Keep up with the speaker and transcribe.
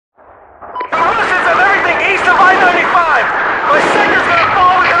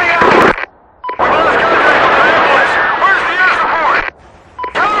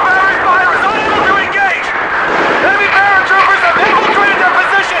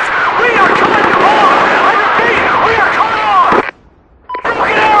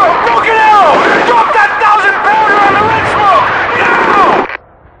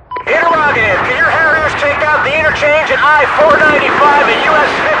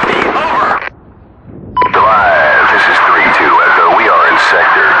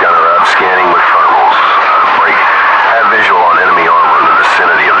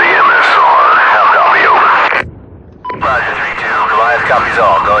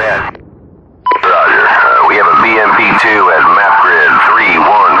ahead. Roger. We have a Mw2 at map grid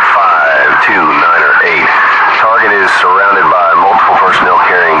 31529 Target is surrounded by multiple personnel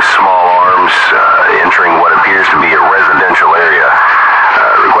carrying small arms, entering what appears to be a residential area.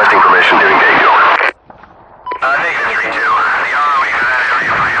 Requesting permission to engage. Negative 3-2. The ROE for that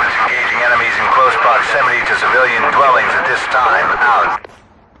area prohibits engaging enemies in close proximity to civilian dwellings at this time. Out.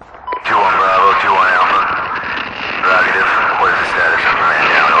 2-1 Bravo, 2-1 Alpha. Rogative. What is the status of the man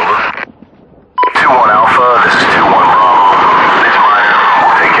down? Over. 2-1 Alpha, this is 2-1 Bravo. It's minor.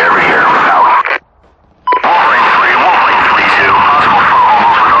 We'll take care of it here. Out. Wolverine 3, Wolverine 3-2. Possible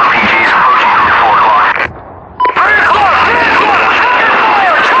footholds with RPGs approaching from your 4 o'clock. 3 o'clock! 3 o'clock! Check and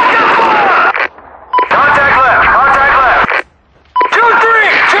fire! Check and fire! Contact left! Contact left!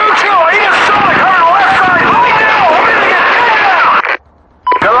 2-3! 2-2! I need a solid cover on the left side! Hold down! We're gonna get pinned down!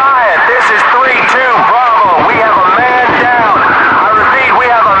 Goliath, this is 3-2 Bravo. We have a man down. I repeat, we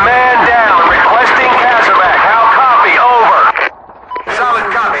have a man down. Requesting Casevac. How copy? Over. Solid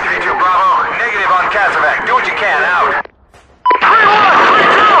copy, 3-2 Bravo. Negative on Casevac. Do what you can. Out. 3-1!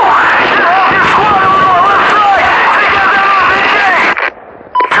 3-2! Get off your squad over on the left side! Take out that RPG!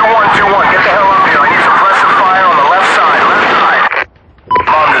 2-1, 2-1. Get the hell up here. I need suppressive fire on the left side. Left side.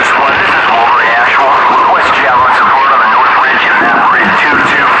 Mongoose 1, this is Wolverine Actual. Request javelin support on the north ridge in map grid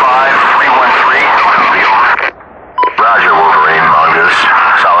 225313. Copy over. Roger, Wolverine. Mongoose.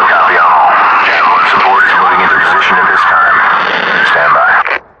 Solid copy on all. Javelin support is moving into position at this time. Stand by.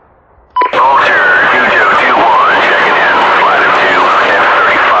 Vulture, Cujo 2-1, checking in. Flight of 2,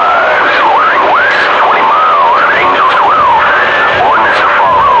 F-35s, ordering west, 20 miles, Angels 12. Ordnance to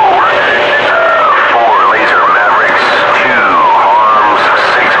follow. 4 laser Mavericks, 2 arms,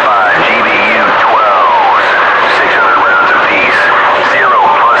 6.5 GBU 12s, 600 rounds apiece. 0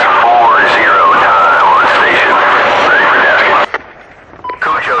 plus 40 time on station. Ready for tasking.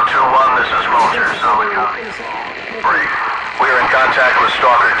 Cujo 2-1, this is Vulture. Solid copy. Break. We are in contact with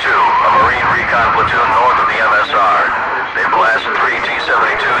Stalker 2, a Marine recon platoon north of the MSR. They blasted 3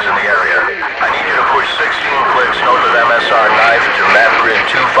 T-72s in the area. I need you to push 16 clicks north of MSR knife to map grid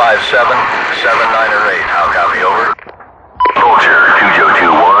 257-79 How copy? Over. Vulture, Cujo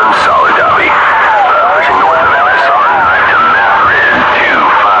 2-1, solid copy. Pushing north of MSR knife to map grid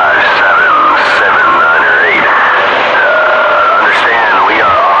 257-79 understand we are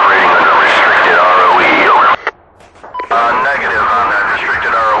operating under restricted ROE. Over. Negative on that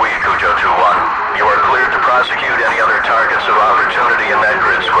restricted ROE, Cujo 2-1. You are cleared to prosecute any other targets of opportunity in that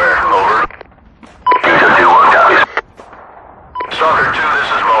grid square. Over. Cujo 2-1 copies. Stalker 2, this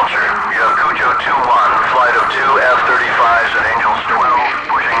is Vulture. You have Cujo 2-1, flight of 2 F-35s and Angels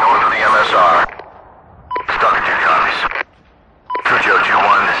 12, pushing north of the MSR. Stalker 2 copies. Cujo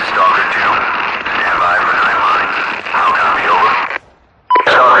 2-1, this is Stalker 2. Stand by for 9 line. How copy? Over.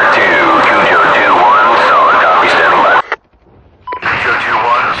 Stalker 2, Cujo 2-1, solid copy, standing by. Cujo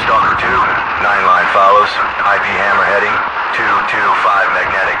 2-1, Stalker 2. 9 line follows. IP hammer heading. 225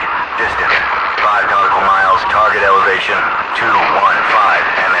 magnetic. Distance 5 nautical miles. Target elevation 215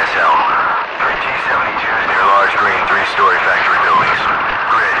 MSL. 3 T-72s near large green 3-story factory buildings.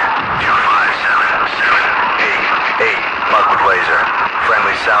 Grid 257-788. Buckwood laser.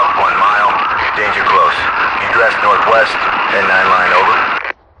 Friendly south 1 mile. Danger close. Egress northwest and 9 line. Over.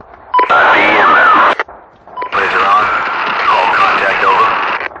 IP inbound. Laser on. All contact. Over.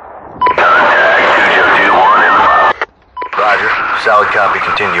 Contact, Cujo 2-1 in the file. Roger. Solid copy.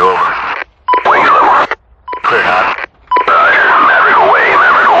 Continue. Over. Wings level. Cleared hot. Roger, Maverick away,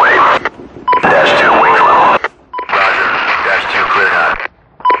 Maverick away. Dash 2, wings level. Roger. Dash 2 cleared hot.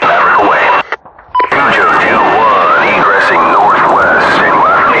 Maverick away. Cujo 2-1, egressing northwest, standing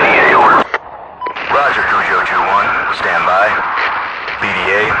by for BDA, over. Roger, Cujo 2-1. Stand by.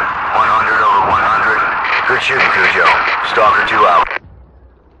 BDA 100 over 100. Good shooting, Cujo. Stalker 2 out.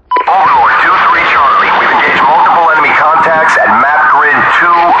 Overlord 2-3 Charlie, we've engaged multiple enemy contacts at map grid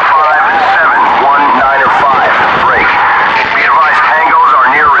 257-19 Break. Be advised, tangos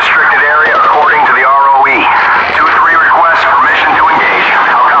are near a restricted area according to the ROE. 2-3 requests permission to engage.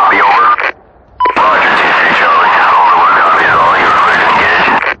 How copy? Over. Roger, 2-3 Charlie. Overlord copies all. You're clear to engage.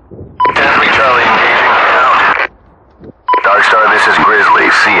 10-3 Charlie engaging. Out. Darkstar, this is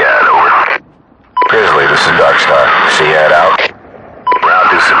Grizzly. Sead, over. Grizzly, this is Darkstar. Sead out. Route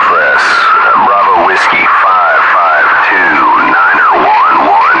to suppress. Bravo Whiskey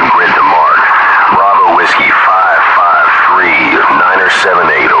 552-911, grid to mark. Bravo Whiskey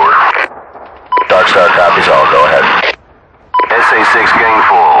 553-978, over. Darkstar copies all. Go ahead. SA6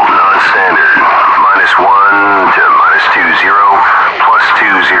 gainful, non-standard. -1 to -20,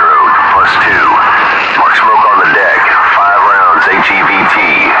 +20, +2. Mark smoke on the deck. 5 rounds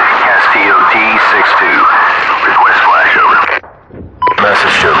HEVT.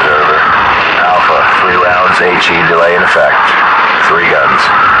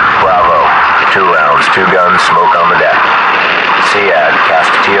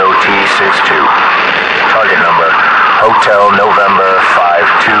 Hotel November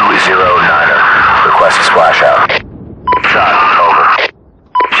 5209er. Request a splash out. Shot, over.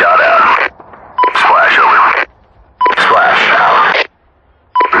 Shot out. Splash, over. Splash, out.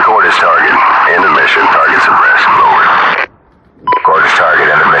 Record his target. End of mission. Target suppressed. Over. Record his target.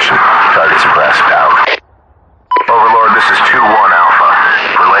 End of mission. Target suppressed. Out. Overlord, this is 2-1 Alpha.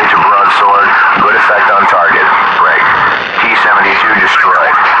 Relay to broadsword. Good effect on target. Break. T-72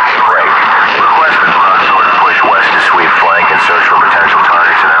 destroyed. Break. Request the broadsword push west to sweep flank and search for potential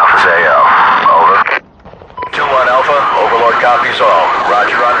targets in Alpha's AO. Over. 2-1 Alpha, Overlord copies all.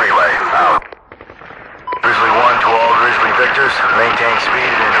 Roger on relay. Out. Grizzly 1 to all Grizzly Victors. Maintain speed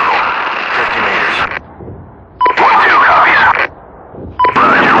at interval. 50 meters. 1-2 copies.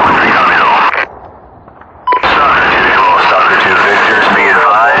 Roger, 1-3 copies all. Stalker 2 to all Stalker 2 Victors. Be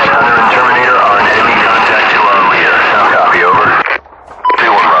advised, Hunter and Terminator are an enemy contact to our leader. Now copy, over.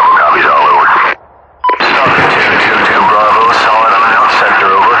 2-1 Bravo copies all, over. Stalker 2, 2-2 Bravo, solid on out sector,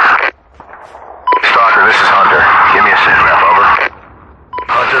 over. Stalker, this is Hunter. Give me a sit rep, over.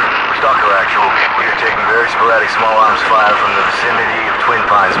 Hunter, Stalker actual. We are taking very sporadic small arms fire from the vicinity of Twin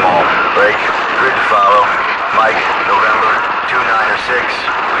Pines Mall. Break. Grid to follow. Mike, November, 296,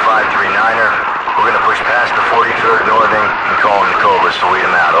 539er. We're gonna push past the 43rd Northing and call in the Cobras to weed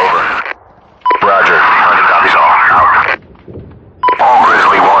them out. Over. Roger. Hunter copies all. Out. All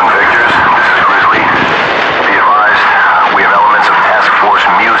Grizzly 1 Victors. This is Grizzly. Be advised, we have elements of Task Force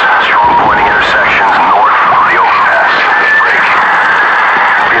Mw2 strong pointing intersections north of the open pass. Break.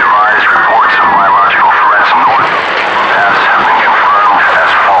 Be advised, reports of biological threats north of the open pass have been confirmed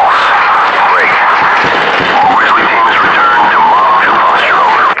as false. Break. All Grizzly teams return to Mw2 posture,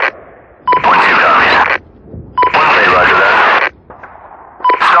 over. 1-2 copies. 1-3, roger that.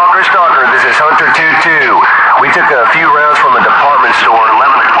 Stalker, this is Hunter 2-2. We took a few rounds from a department store,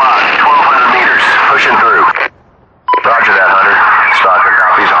 11 o'clock, 1,200 meters, pushing through. Roger that, Hunter. Stalker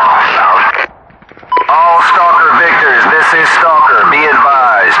copies all. Out. All Stalker Victors, this is Stalker. Be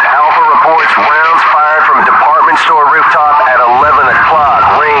advised, Alpha reports rounds fired from department store rooftop at 11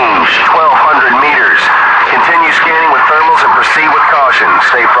 o'clock, range 1,200 meters. Continue scanning with thermals and proceed with caution.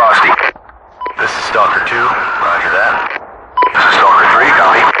 Stay frosty. This is Stalker 2. Roger that. This is Stalker 3,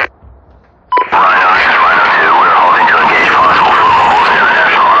 copy. Rhino, this is Rhino 2. We're holding to engage possible footholds in the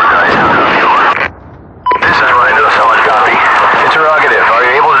National Archives. Copy, over. This is Rhino, solid copy. Interrogative, are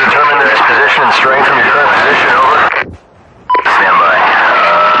you able to determine their position and strength from your current position, over? Stand by.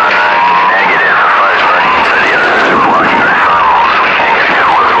 Negative. The fire's burning inside the others. We're blocking our funnels. We can't get a good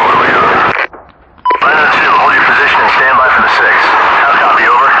look all the way over. Rhino 2, hold your position and stand by for the 6. How copy,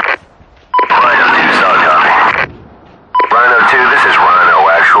 over? Rhino 2, solid copy. Rhino 2, this is Rhino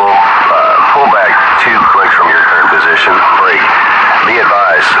actual. Pull back 2 clicks from your current position. Break. Be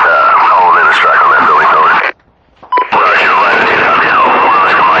advised, calling in a strike on that building, over. Roger, Rhino 2, copy, over.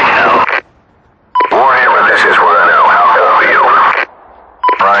 Oscar Mike, out. Warhammer, this is Rhino. How copy, over.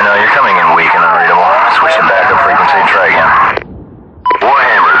 Rhino, you're coming in weak and unreadable. Switch to backup frequency and try again.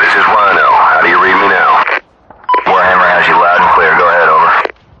 Warhammer, this is Rhino. How do you read me now? Warhammer has you loud and clear. Go ahead, over.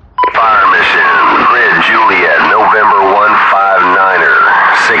 Fire mission. Grid Juliet, November 159er.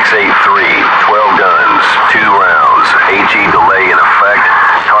 683, 12 guns, 2 rounds. AG delay in effect.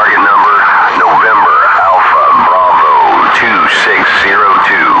 Target number, November Alpha Bravo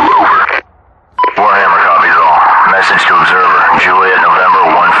 2602. Over. Warhammer copies all. Message to observer. Juliet, November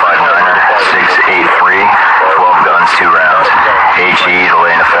 159er. 683, 12 guns, 2 rounds. AG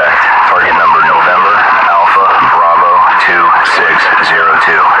delay in effect. Target number, November Alpha Bravo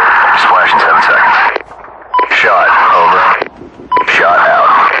 2602. Splash in 7 seconds. Shot, over. Shot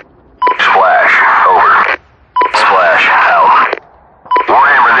out. Splash, over. Splash, out.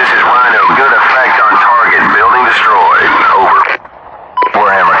 Warhammer, this is Rhino. Good effect on target. Building destroyed. Over.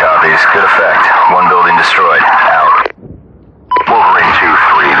 Warhammer copies. Good effect. 1 building destroyed. Out. Wolverine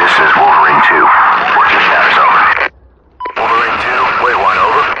 2-3. This is Wolverine 2. What's your status, over? Wolverine 2, wait 1,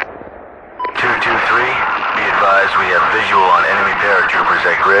 over. 223, be advised we have visual on enemy paratroopers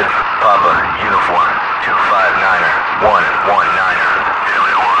at grid. Papa, uniform, 259er, 119er.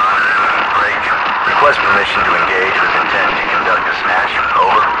 Break. Request permission to engage with intent to conduct a snatch.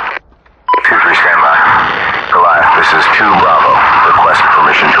 Over. 2-3, stand by. Goliath, this is 2 Bravo. Request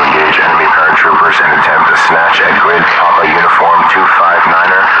permission to engage enemy paratroopers and attempt a snatch at grid. Papa uniform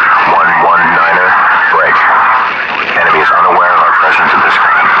 259er, 119er. Break. Enemy is unaware of our presence at this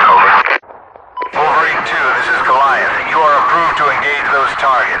time. Over. Wolverine 2, this is Goliath. You are approved to engage those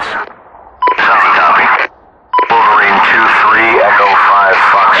targets. Solid copy. Wolverine 2-3, Echo 5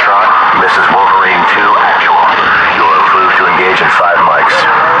 Foxtrot. This is Wolverine 2 actual. You are approved to engage in 5 mics.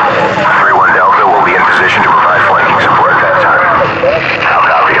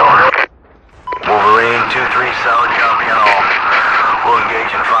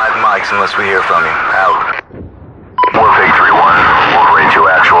 unless we hear from you. Out. Warpig 3-1, Wolverine 2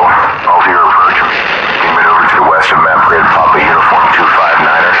 actual. All to your approach. Being maneuvered to the west of map grid. Papa uniform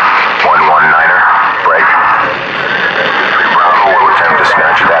 259er, 119er. Break. 3 Bravo will attempt to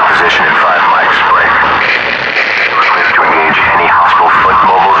snatch that position in 5 mics. Break. Clear to engage any hostile foot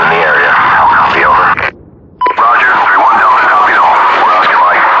mobiles in the area. How copy over? Roger, 3-1 Delta copies all. We're Oscar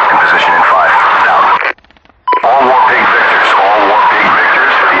Mike. In position in 5. Out. All Warpig Victors,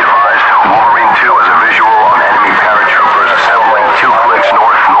 be advised. Wolverine 2 has a visual on enemy paratroopers assembling 2 clicks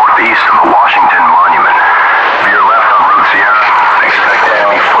northeast of the Washington Monument. To your left on Route Sierra, expect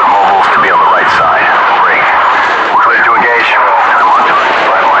enemy foot mobiles to be on the right side. Break. We're clear to engage. Time on to it.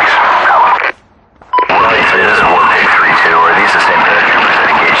 5 mics. Out. Warpig 3, this is Warpig 3-2. Are these the same paratroopers that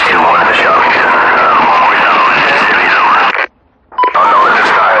engaged 2-1 at the shopping center? One way down. Activity's over. Unknown at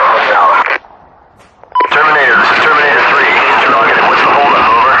this time. Out. Terminator, this is Terminator 3. Interrogative, what's the holdup?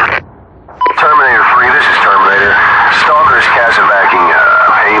 Over. Terminator 3, this is Terminator. Stalker's casevacking a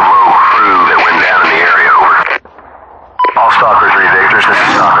Pavlo crew that went down in the area. Over. All Stalker 3 Victors, this is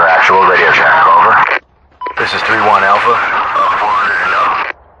Stalker actual. Radio check. Over. This is 3-1 Alpha. Up 400 and up.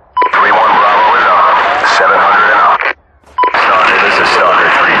 3-1 Bravo is up. 700 and up. Stalker, this is Stalker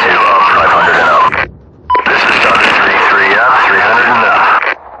 3-2 up. 500 and up. This is Stalker 3-3 up. 300 and up.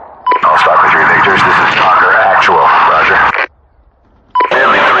 All Stalker 3 Victors, this is Stalker actual. Roger.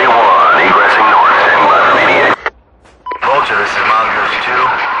 Deadly 3-1, egressing north, standing by for BDA. Vulture, this is Mw2.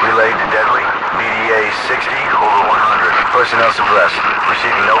 Relayed to Deadly. BDA 60, over 100. Personnel suppressed.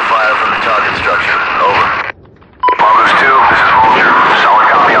 Receiving no fire from the target structure. Over. Mw2, this is Vulture. Solid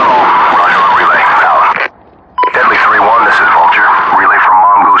copy on all. Roger on relay. Out. Deadly 3-1, this is Vulture. Relay from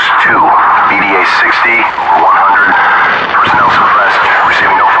Mongoose 2. BDA 60, over 100. Personnel suppressed.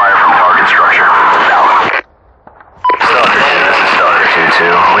 Receiving no fire from target structure. Out. Stalker 2, this is Stalker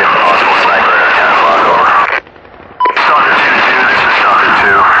 2-2. We have a possible sniper at our 10 o'clock. Over. Stalker 2-2, this is Stalker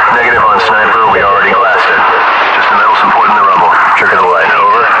 2. Negative on sniper, we already glassed it. Just the metal supporting the rubble. Trick of the light.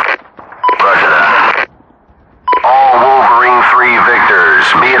 Over. Roger that. All Wolverine 3 Victors,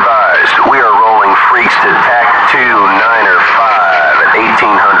 be advised, we are rolling freaks to TAC 2 9er 5 at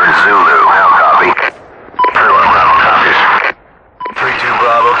 1800 Zulu. How copy? 3-1 Bravo copies. 3-2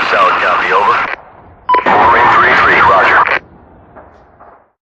 Bravo. Solid copy. Over. Wolverine 3-3, Roger.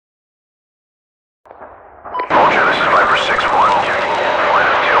 Vulture, this is Viper 6-1. Checking in. Flight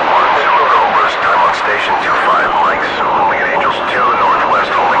of 210 Cobras. Time on station 25 mics. Moving at Angels 2,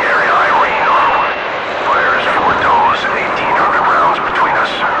 northwest holding area. Irene on. Fire is 4 toes. 1,800 rounds between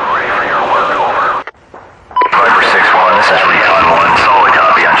us. Ready for your work. Over. Viper 6-1, this is Recon 1. Solid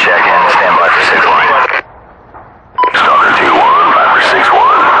copy on check-in. Stand by for 6 line. Stalker 2-1, Viper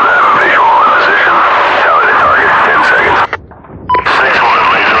 6-1. Have a visual on position. Tally the target. 10 seconds.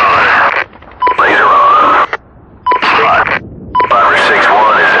 6-1, laser on. Laser on. Spot. Viper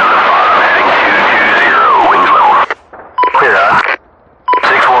 6-1 is in the bottom, heading 220. Wings level. Clear hot.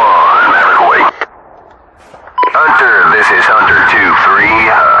 6-1, Maverick away. Hunter, this is Hunter 2-3.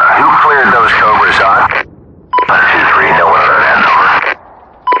 Who cleared those Cobras hot? Hunter 2-3, no one other than over.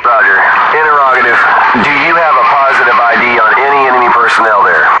 Roger. Interrogative. Do you have a positive ID on any enemy personnel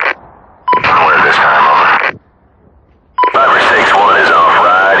there? Where this time, over. Viper 6-1 is off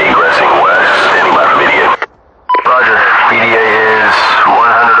right, egressing west, standing by for BDA. Roger. BDA is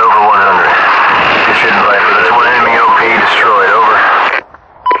 100 over 100. Good shit, Viper. That's 1 enemy OP destroyed. Over.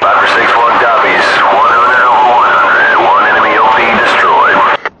 Viper 6-1 copies. 100 over 100. 1 enemy OP destroyed.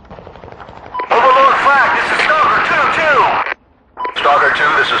 Overlord Flak, this is Stalker 2-2. Stalker 2,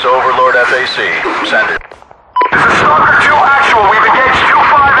 this is Overlord FAC. Send it. This is Stalker 2 actual. We've engaged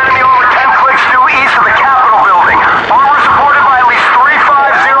 2-5 enemy over 10 clicks due east of the Capitol building. Armor supported by at least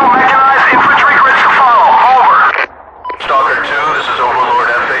 350 mechanized infantry grids to follow. Over. Stalker 2, this is Overlord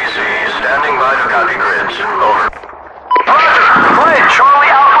FAC. Standing by to copy grids. Over. Roger. Grid.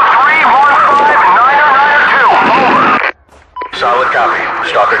 Charlie Alpha 315 9er 2. Over. Solid copy.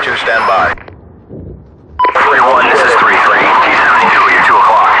 Stalker 2, stand by. 3-1, this is 3-3. T-72 at your 2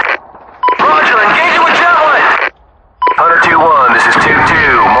 o'clock. Roger. Engaging with Javelin. Hunter 2-1, this is 2-2.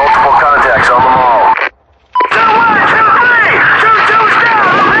 Multiple contacts on the mall. 2-1, 2-3. 2-2 is down.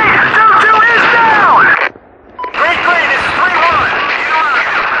 Repeat. 2-2 is down. 3-3, this is 3-1.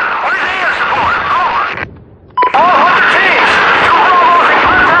 Where's the air support? Over. All Hunter teams. 2 Bravos in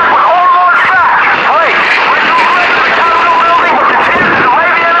contact with Overlord Fact. Wait. We're too late to the Capitol building, but continue to delay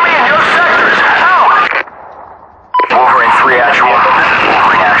the enemy in your sector.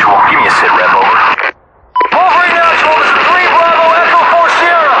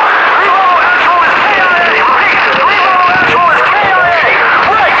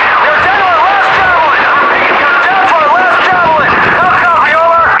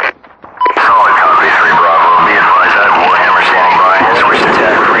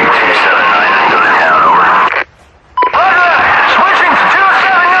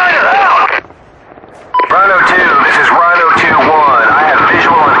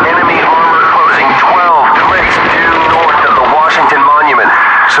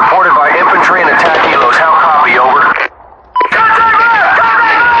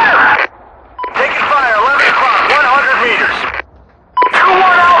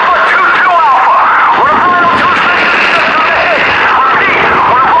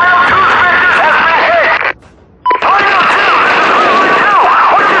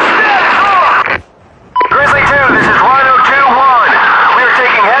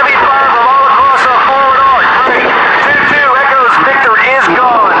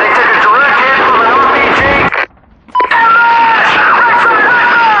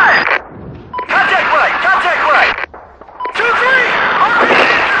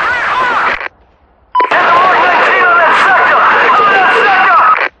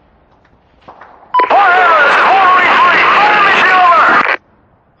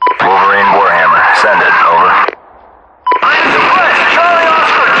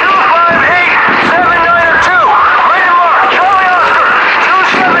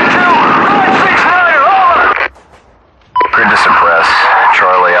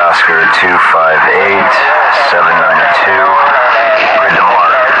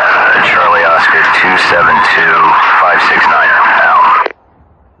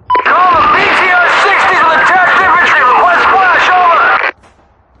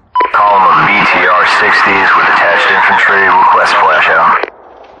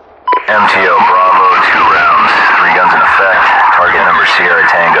 MTO Bravo, 2 rounds, 3 guns in effect. Target number Sierra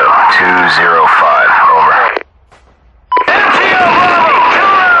Tango, 205. Over. MTO Bravo, 2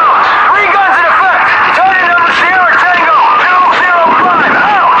 rounds, 3 guns in effect. Target number Sierra Tango, 205.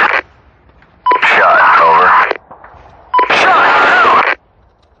 Out. Shot. Over. Shot. Out.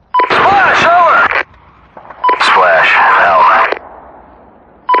 Splash. Over. Splash. Out.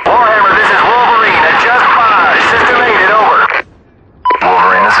 Warhammer, this is Wolverine. Adjust fire. System 8. Over.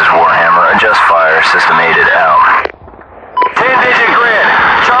 Wolverine, this is Warhammer. Adjust fire. System 8. Out. 10-digit grid.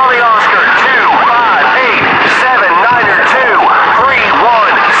 Charlie Oscar, 2, 5, 8, 7, 9, or 2, 3,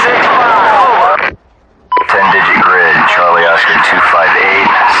 1, 6, 5. Over. 10-digit grid. Charlie Oscar, 2, 5, 8,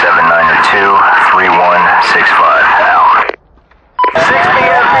 7, 9, or 2, 3, 1, 6, 5. Out. 6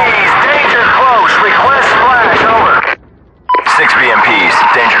 BMPs. Danger close. Request splash. Over. 6 BMPs.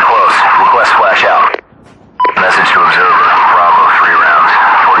 Danger close. Request splash out. Message to observer. Bravo, 3 rounds.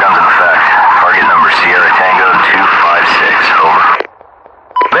 4 guns in effect. Target number Sierra Tango, 256. Over.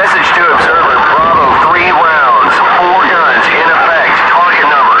 Message to observer. Bravo, 3 rounds. 4 guns in effect. Target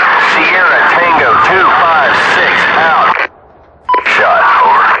number Sierra Tango, 256. Out. Shot.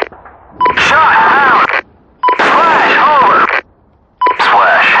 Over. Shot. Out. Splash. Over.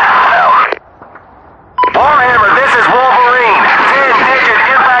 Splash. Out. Warhammer, this is Wolverine. 10-digit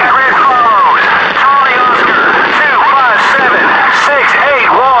impact grid follows. Charlie Oscar, 257,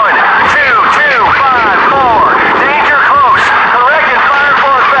 681, 2254. Danger close. Correct and fire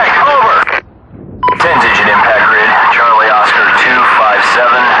for effect. Over. 10-digit impact grid. Charlie Oscar,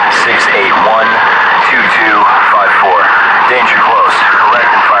 257, 681, 2254. Danger close.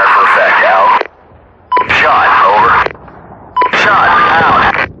 Correct and fire for effect. Out. Shot. Over. Shot.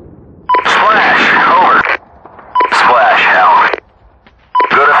 Out. Splash. Over. Splash. Out.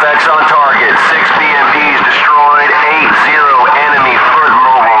 Good effects on target. 6 BMPs destroyed. 80 enemy foot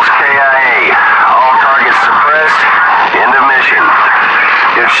mobiles KIA. All targets suppressed. End of mission.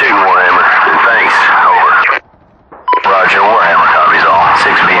 Good shooting, Warhammer. And thanks. Over. Roger. Warhammer copies all.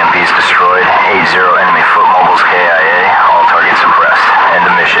 6 BMPs destroyed. 80 enemy foot mobiles KIA. All targets suppressed. End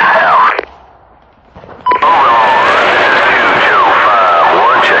of mission. Out. Overall, this is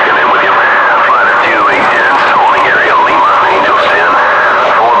 2-0-5-1 checking in with you. Fighter 2-8-10, holding area Lima, Angels 10,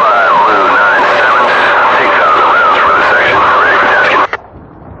 4 by Blue 9-7. Take out the rounds for the section. Ready for tasking.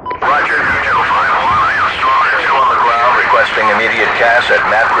 Roger, Cujo 5-1. I am Stalker 2 on the ground, requesting immediate CAS at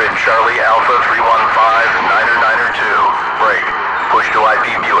Map Grid Charlie Alpha 315, 9er 2. Break. Push to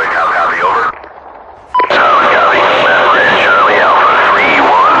IP Buick. How copy? Over. Solid copy. Map Grid Charlie Alpha 315,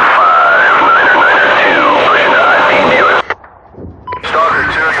 9er 2. Pushing to IP Buick. Stalker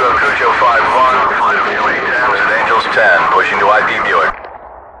 2, you have Cujo 5-1. Fighter 2-8-10 at Angels 10. Pushing to IP Buick.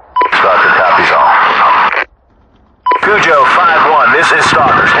 Stalker copies all. Cujo 5-1, this is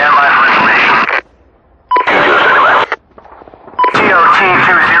Stalker. Stand by for information. Cujo, stand by. TOT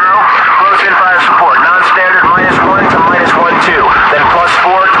 20, close in fire support. Non-standard -1 to -12, then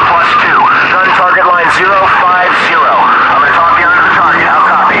 +4 to +6.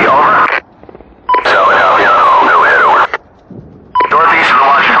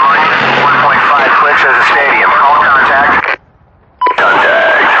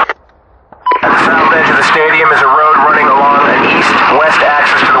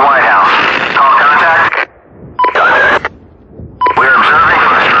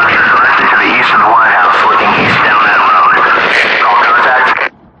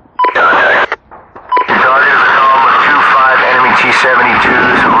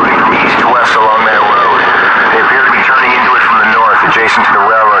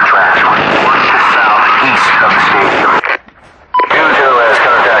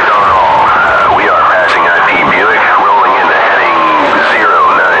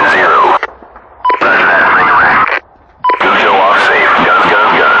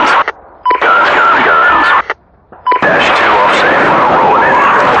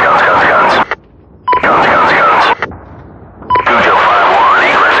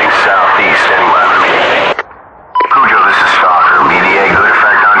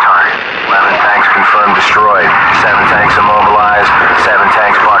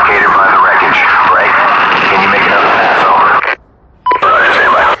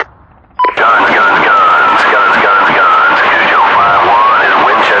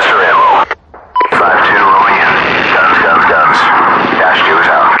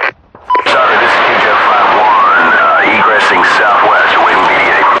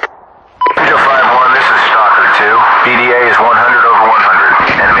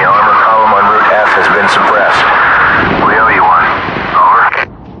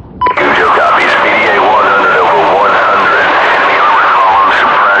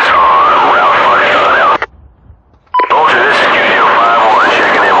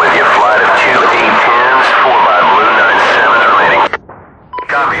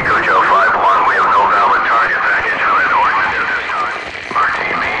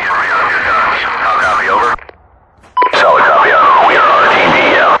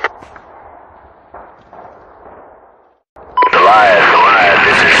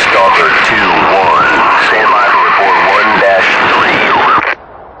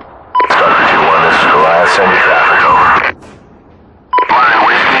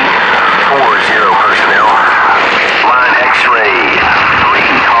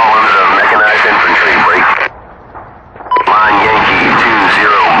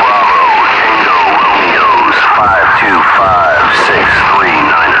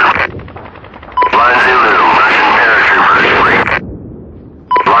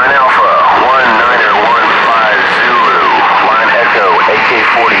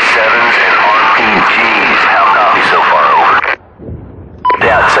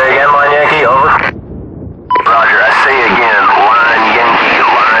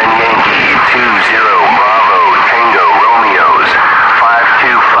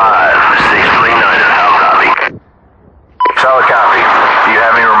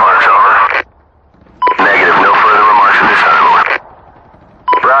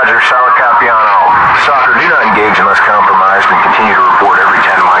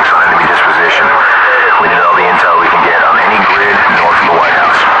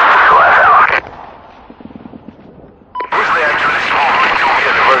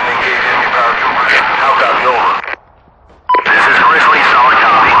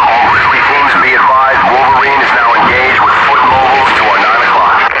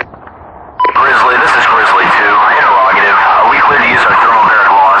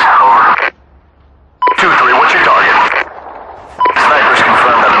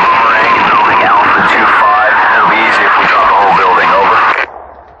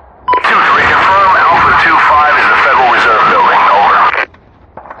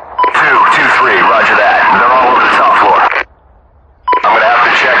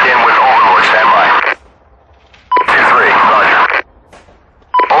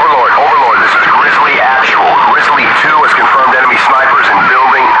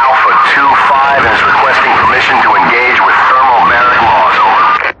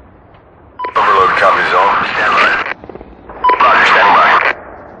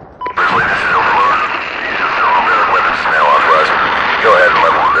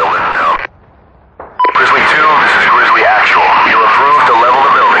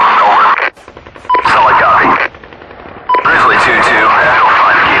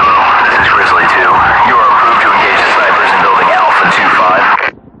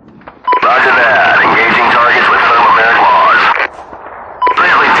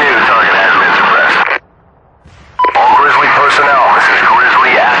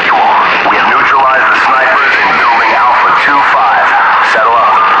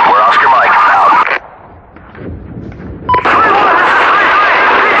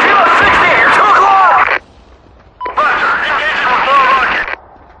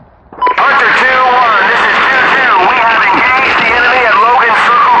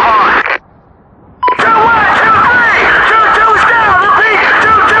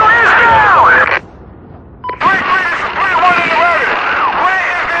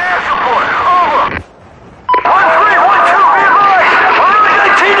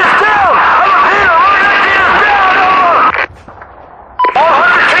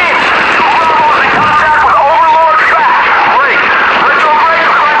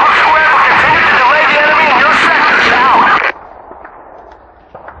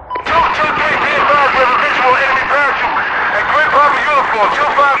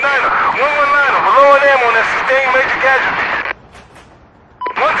 Niner. 119er. Below and ammo on that sustained major casualties.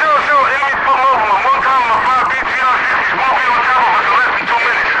 100, enemy put movement. One time on 5 BTR-60s. Won't be on top of us in less than 2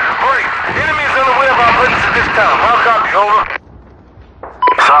 minutes. Break. Enemies unaware of our presence at this time. How copy, over?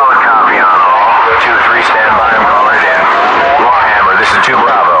 Solid copy on all. 2-3, stand by. I'm calling it in. Warhammer, this is 2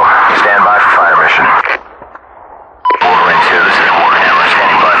 Bravo. Stand by for fire mission. Wolverine 2, this is Warhammer.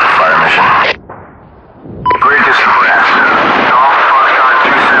 Standing by for fire mission. Grid to suppress. Golf Foxtrot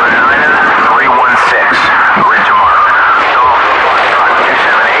 279, 316. Grid to mark. Golf Foxtrot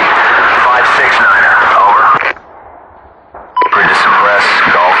 278, 569er. Over. Grid to suppress.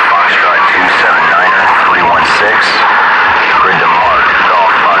 Golf Foxtrot 279, 316.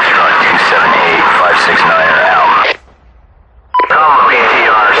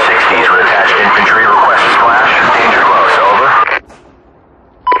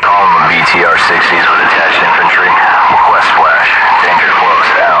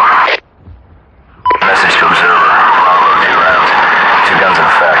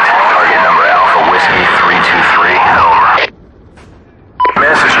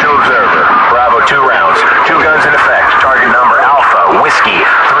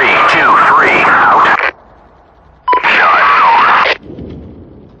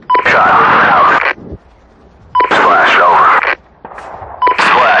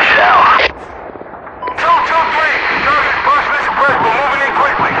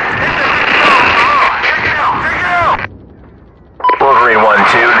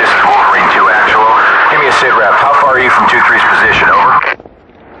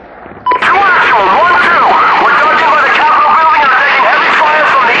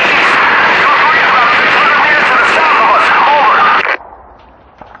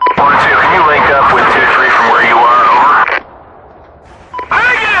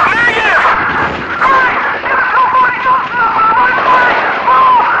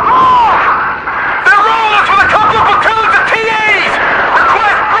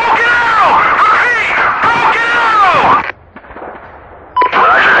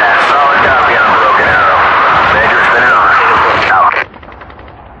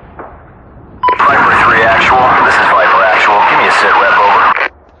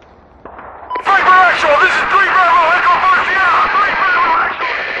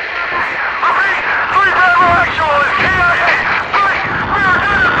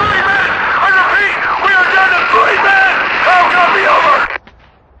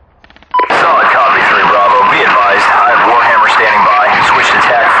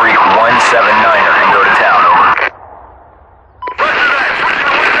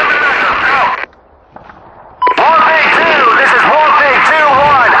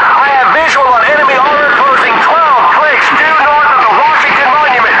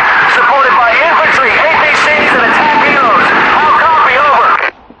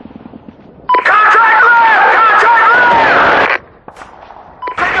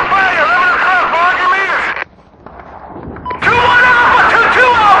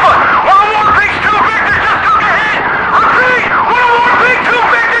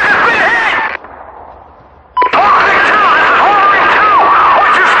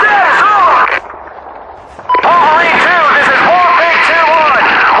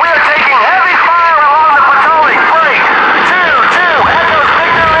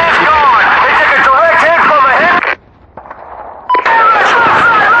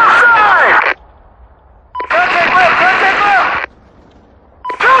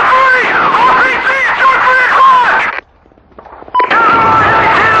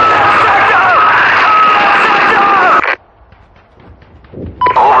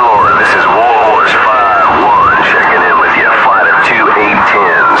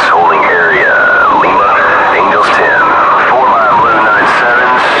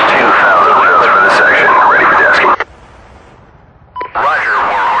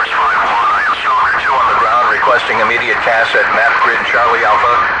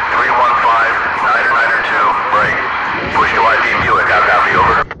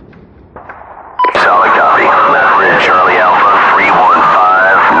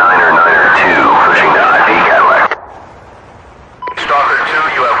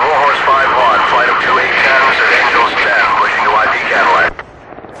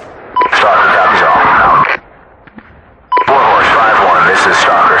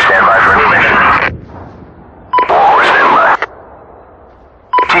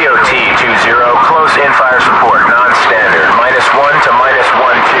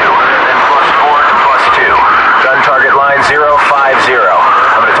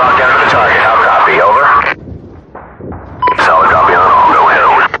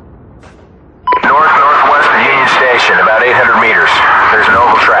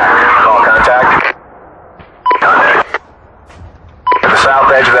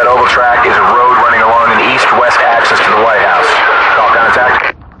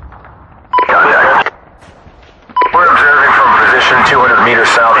 200 meters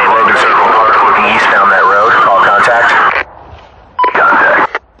south of Logan Circle Park, looking east down that road. Call contact.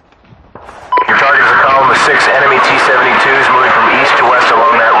 Contact. Your target is a column of 6 enemy T-72s moving from east to west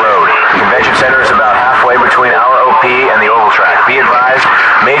along that road. The convention center is about halfway between our OP and the oval track. Be advised,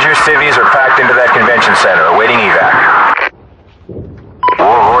 major civvies are packed into that convention center, awaiting evac.